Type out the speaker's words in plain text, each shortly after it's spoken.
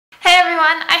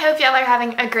everyone, I hope y'all are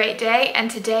having a great day,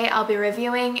 and today I'll be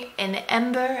reviewing An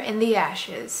Ember in the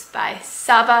Ashes by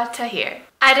Sabaa Tahir.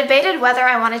 I debated whether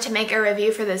I wanted to make a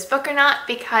review for this book or not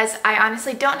because I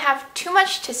honestly don't have too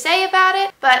much to say about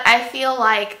it, but I feel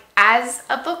like as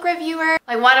a book reviewer,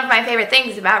 one of my favorite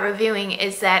things about reviewing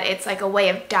is that it's like a way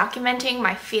of documenting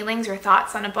my feelings or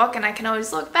thoughts on a book, and I can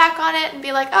always look back on it and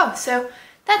be like, oh, so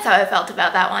that's how I felt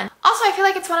about that one. Also, I feel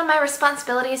like it's one of my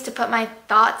responsibilities to put my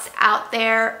thoughts out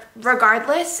there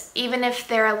regardless, even if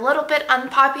they're a little bit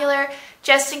unpopular,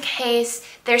 just in case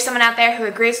there's someone out there who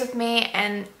agrees with me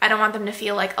and I don't want them to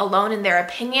feel like alone in their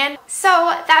opinion. So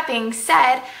that being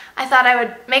said, I thought I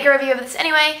would make a review of this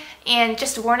anyway, and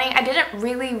just a warning, I didn't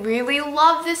really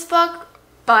love this book,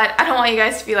 but I don't want you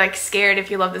guys to be like scared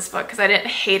if you love this book because I didn't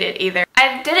hate it either.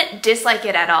 I didn't dislike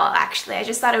it at all, actually. I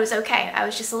just thought it was okay. I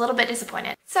was just a little bit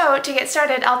disappointed. So to get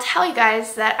started, I'll tell you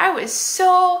guys that I was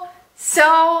so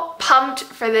pumped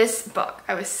for this book.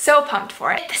 I was so pumped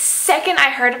for it. The second I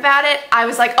heard about it, I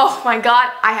was like, oh my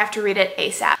god, I have to read it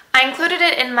ASAP. I included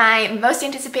it in my most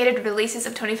anticipated releases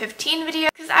of 2015 video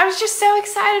because I was just so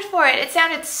excited for it. It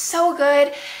sounded so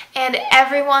good and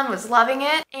everyone was loving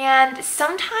it. And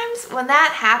sometimes when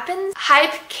that happens,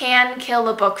 hype can kill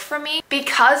a book for me.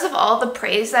 Because of all the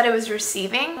praise that it was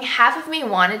receiving, half of me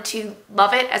wanted to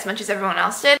love it as much as everyone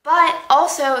else did, but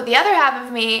also the other half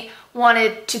of me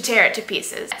wanted to tear it to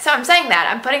pieces. So I'm saying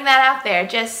that, I'm putting that out there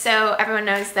just so everyone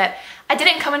knows that I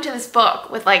didn't come into this book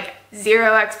with like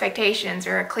zero expectations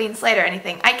or a clean slate or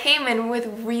anything. I came in with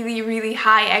really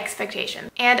high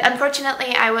expectations. And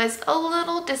unfortunately, I was a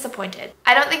little disappointed.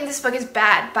 I don't think this book is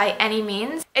bad by any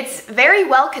means. It's very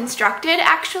well constructed,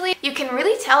 actually. You can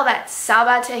really tell that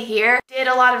Sabaa Tahir did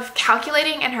a lot of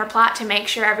calculating in her plot to make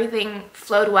sure everything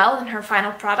flowed well in her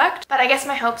final product. But I guess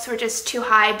my hopes were just too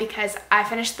high because I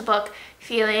finished the book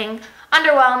feeling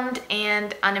underwhelmed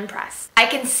and unimpressed. I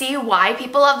can see why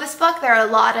people love this book. There are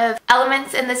a lot of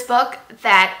elements in this book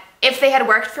that if they had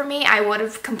worked for me, I would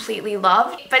have completely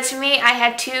loved. But to me, I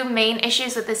had two main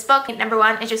issues with this book. Number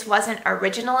one, it just wasn't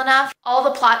original enough. All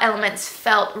the plot elements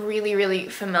felt really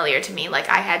familiar to me, like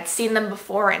I had seen them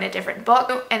before in a different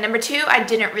book. And number two, I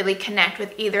didn't really connect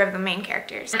with either of the main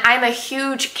characters. And I'm a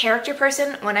huge character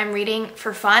person when I'm reading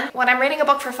for fun. When I'm reading a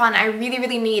book for fun, I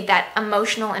really need that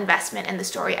emotional investment in the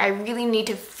story. I really need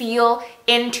to feel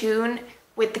in tune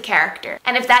with the character.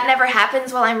 And if that never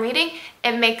happens while I'm reading,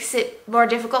 it makes it more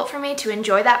difficult for me to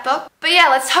enjoy that book. But yeah,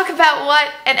 let's talk about what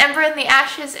An Ember in the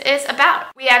Ashes is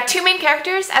about. We have two main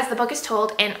characters as the book is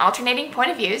told in alternating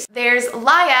point of views. There's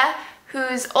Laya,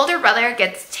 whose older brother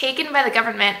gets taken by the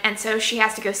government, and so she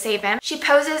has to go save him. She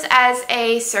poses as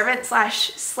a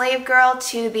servant/slave girl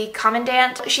to the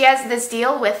commandant. She has this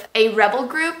deal with a rebel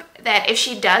group that if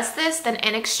she does this, then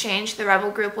in exchange the rebel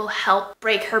group will help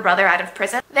break her brother out of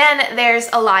prison. Then there's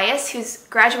Elias, who's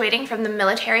graduating from the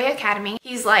military academy.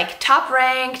 He's like top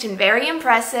ranked and very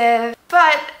impressive,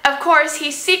 but of course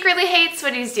he secretly hates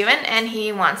what he's doing and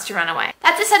he wants to run away.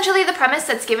 That's essentially the premise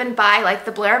that's given by like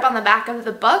the blurb on the back of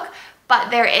the book. But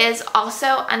there is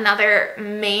also another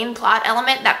main plot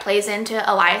element that plays into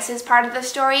Elias's part of the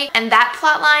story, and that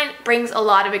plot line brings a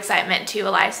lot of excitement to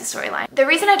Elias's storyline. The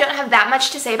reason I don't have that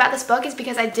much to say about this book is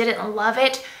because I didn't love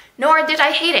it, nor did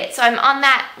I hate it. So I'm on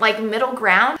that like middle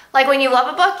ground. Like when you love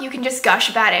a book, you can just gush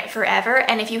about it forever,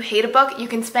 and if you hate a book, you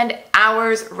can spend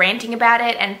hours ranting about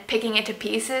it and picking it to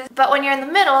pieces. But when you're in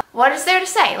the middle, what is there to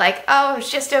say? Like, oh,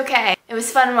 it's just okay. It was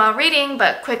fun while reading,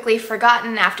 but quickly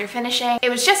forgotten after finishing. It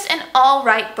was just an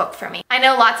all-right book for me. I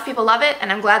know lots of people love it,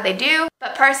 and I'm glad they do,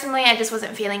 but personally, I just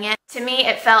wasn't feeling it. To me,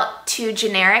 it felt too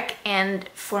generic and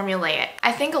formulaic.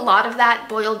 I think a lot of that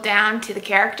boiled down to the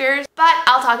characters, but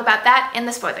I'll talk about that in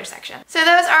the spoiler section. So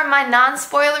those are my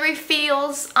non-spoilery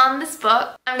feels on this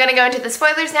book. I'm gonna go into the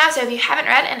spoilers now, so if you haven't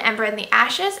read An Ember in the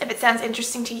Ashes, if it sounds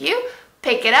interesting to you,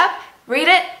 pick it up, read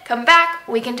it, come back,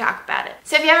 we can talk about it.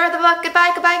 So if you haven't read the book,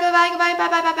 goodbye, goodbye,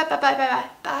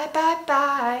 bye,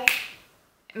 bye.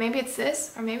 Maybe it's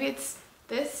this, or maybe it's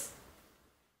this.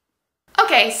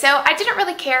 Okay, so I didn't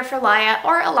really care for Laya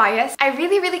or Elias. I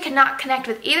really could not connect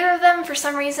with either of them for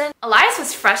some reason. Elias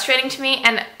was frustrating to me,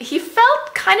 and he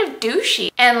felt kind of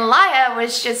douchey, and Laya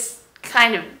was just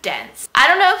kind of dense. I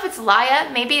don't know if it's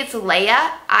Laya, maybe it's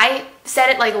Leia. I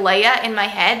said it like Leia in my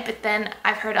head, but then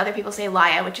I've heard other people say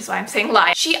Laya, which is why I'm saying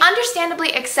Laya. She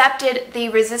understandably accepted the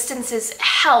Resistance's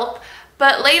help,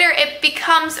 but later it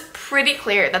becomes pretty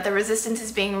clear that the Resistance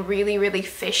is being really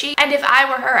fishy. And if I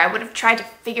were her, I would have tried to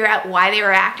figure out why they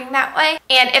were acting that way.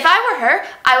 And if I were her,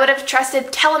 I would have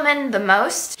trusted Telemann the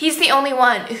most. He's the only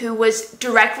one who was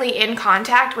directly in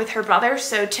contact with her brother,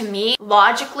 so to me,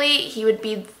 logically, he would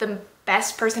be the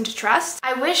best person to trust.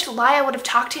 I wish Laia would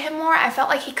have talked to him more. I felt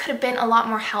like he could have been a lot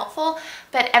more helpful,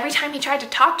 but every time he tried to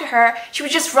talk to her, she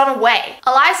would just run away.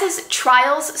 Elias's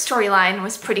trials storyline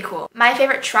was pretty cool. My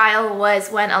favorite trial was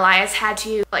when Elias had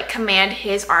to like command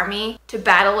his army to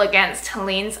battle against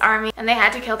Helene's army, and they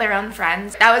had to kill their own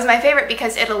friends. That was my favorite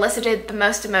because it elicited the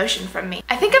most emotion from me.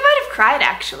 I think I might have cried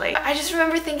actually. I just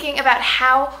remember thinking about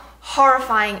how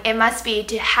horrifying it must be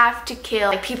to have to kill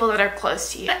like people that are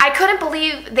close to you. I couldn't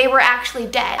believe they were actually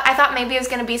dead. I thought maybe it was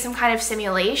going to be some kind of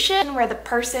simulation where the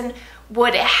person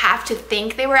would have to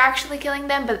think they were actually killing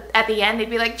them, but at the end they'd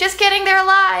be like, just kidding, they're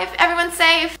alive, everyone's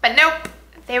safe. But nope,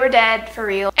 they were dead for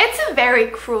real. It's a very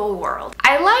cruel world.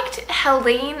 I liked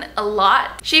Helene a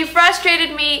lot. She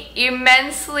frustrated me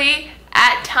immensely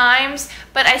at times,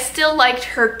 but I still liked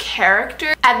her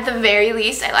character. At the very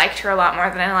least, I liked her a lot more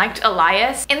than I liked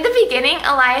Elias. In the beginning,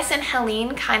 Elias and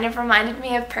Helene kind of reminded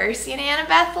me of Percy and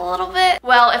Annabeth a little bit.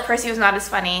 Well, if Percy was not as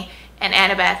funny and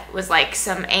Annabeth was like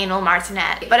some anal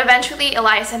martinet. But eventually,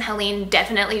 Elias and Helene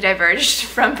definitely diverged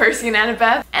from Percy and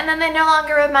Annabeth, and then they no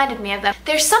longer reminded me of them.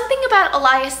 There's something about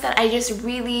Elias that I just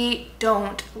really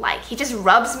don't like. He just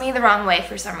rubs me the wrong way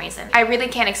for some reason. I really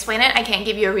can't explain it. I can't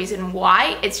give you a reason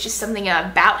why. It's just something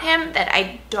about him that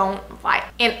I don't like.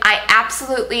 And I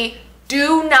absolutely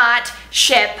do not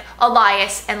ship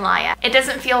Elias and Laia. It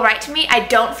doesn't feel right to me. I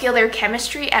don't feel their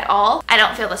chemistry at all. I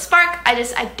don't feel the spark. I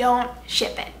don't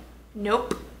ship it.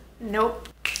 Nope. Nope.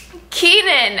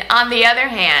 Keenan, on the other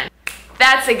hand,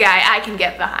 that's a guy I can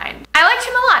get behind. I liked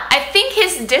him a lot. I think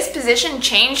his disposition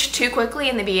changed too quickly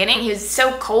in the beginning. He was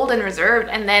so cold and reserved,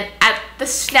 and then at the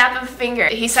snap of a finger,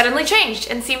 he suddenly changed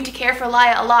and seemed to care for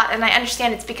Laia a lot, and I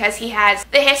understand it's because he has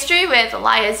the history with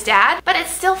Laia's dad, but it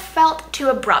still felt too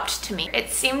abrupt to me.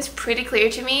 It seems pretty clear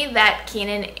to me that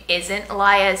Keenan isn't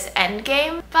Laia's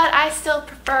endgame, but I still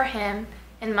prefer him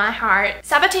in my heart.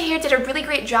 Sabaa Tahir did a really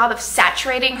great job of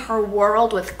saturating her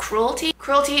world with cruelty.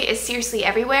 Cruelty is seriously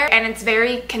everywhere, and it's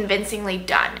very convincingly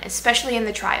done, especially in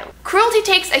the trial. Cruelty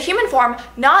takes a human form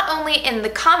not only in the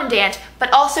Commandant,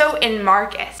 but also in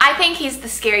Marcus. I think he's the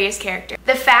scariest character.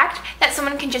 The fact that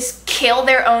someone can just kill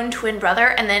their own twin brother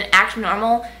and then act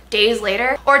normal days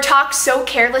later, or talk so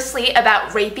carelessly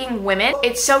about raping women,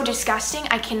 it's so disgusting,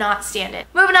 I cannot stand it.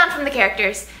 Moving on from the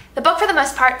characters. The book, for the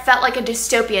most part, felt like a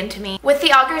dystopian to me. With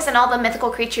the augurs and all the mythical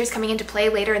creatures coming into play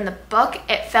later in the book,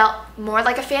 it felt more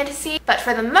like a fantasy, but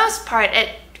for the most part,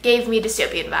 it gave me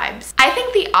dystopian vibes. I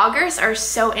think the augurs are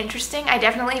so interesting. I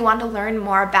definitely want to learn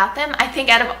more about them. I think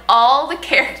out of all the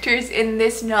characters in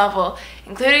this novel,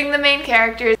 including the main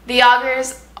characters, the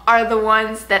augurs are the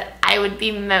ones that I would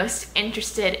be most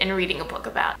interested in reading a book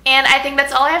about. And I think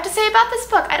that's all I have to say about this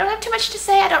book. I don't have too much to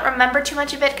say. I don't remember too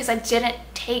much of it because I didn't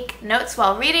take notes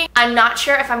while reading. I'm not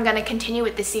sure if I'm going to continue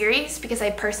with the series because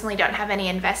I personally don't have any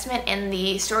investment in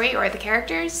the story or the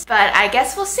characters, but I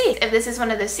guess we'll see. If this is one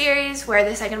of those series where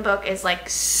the second book is like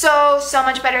so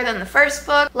much better than the first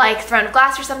book, like Throne of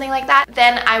Glass or something like that,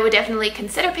 then I would definitely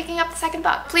consider picking up the second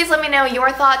book. Please let me know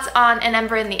your thoughts on An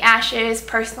Ember in the Ashes.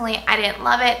 Personally, I didn't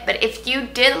love it, but if you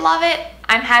did love it,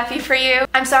 I'm happy for you.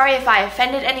 I'm sorry if I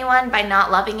offended anyone by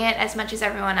not loving it as much as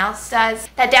everyone else does.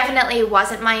 That definitely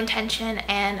wasn't my intention,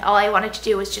 and all I wanted to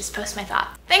do was just post my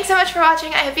thoughts. Thanks so much for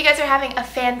watching. I hope you guys are having a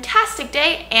fantastic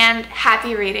day and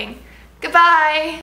happy reading. Goodbye!